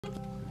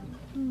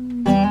You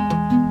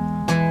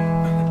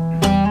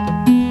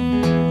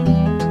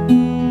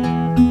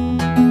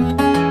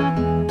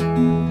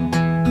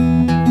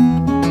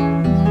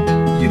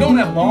don't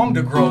have long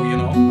to grow, you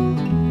know.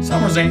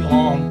 Summers ain't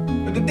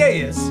long, but the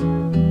day is.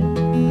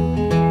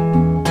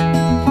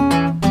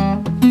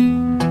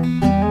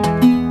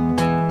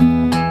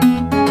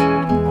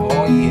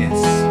 Oh,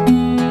 yes.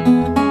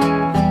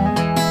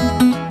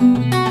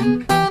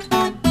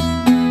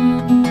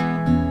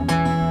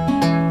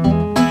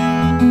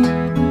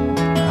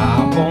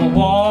 I'm gonna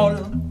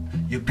water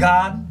your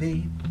garden,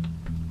 baby.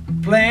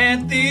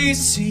 Plant these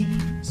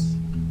seeds.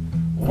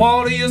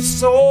 Water your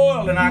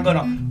soil, and I'm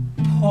gonna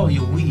pull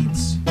your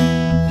weeds.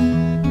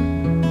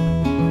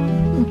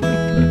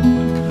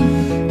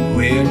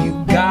 Well,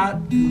 you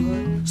got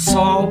good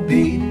soil,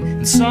 baby,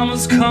 and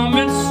summer's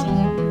coming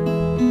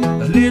soon.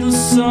 A little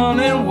sun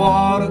and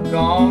water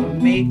gonna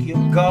make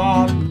your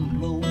garden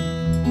bloom.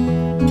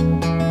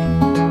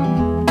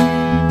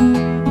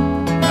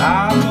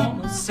 I'm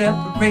gonna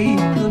separate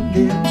the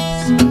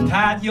lips,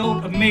 tide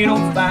your tomato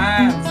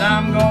vines.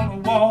 I'm gonna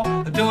water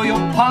your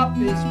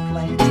poppies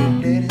plants,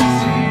 let it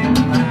sing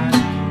mine.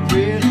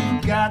 Well,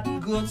 you got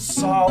good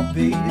soil,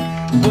 baby,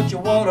 but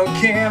your water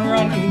can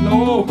running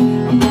low.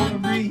 I'm gonna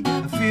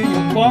refill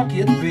your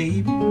bucket,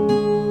 baby.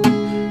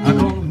 I'm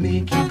gonna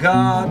make your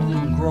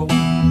garden grow.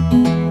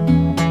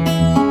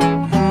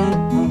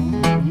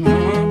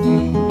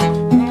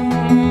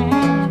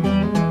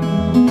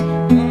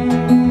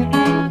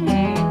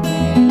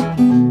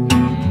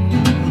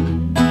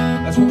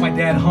 That's what my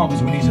dad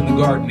hums when he's in the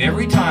garden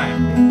every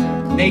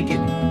time, naked.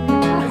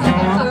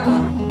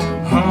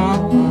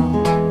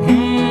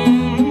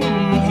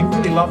 He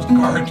really loves the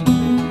garden.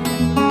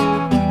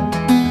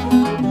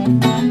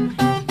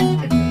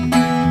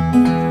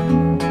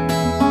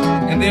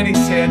 And then he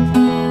said,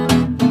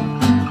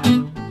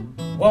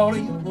 water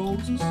your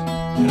roses,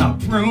 and I'll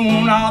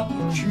prune out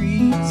the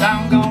trees.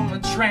 I'm gonna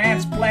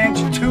transplant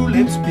your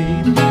tulips,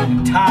 baby,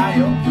 and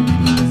tie up your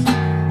peas.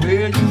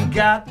 Well, you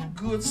got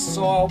good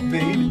soil,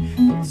 baby,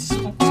 but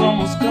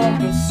summer's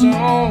coming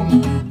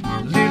soon.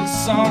 A little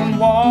sun and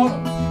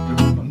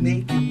water will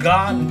make your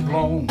garden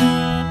bloom.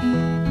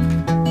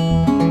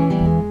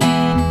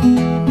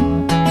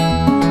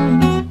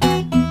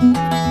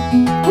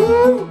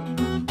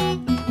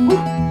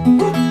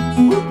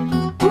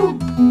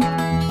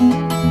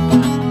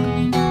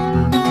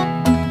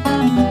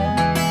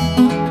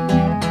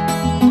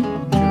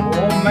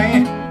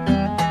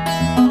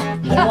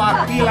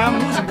 I'm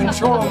losing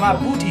control of my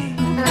booty.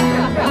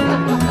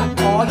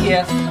 Oh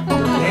yes,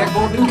 there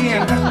goes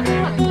again.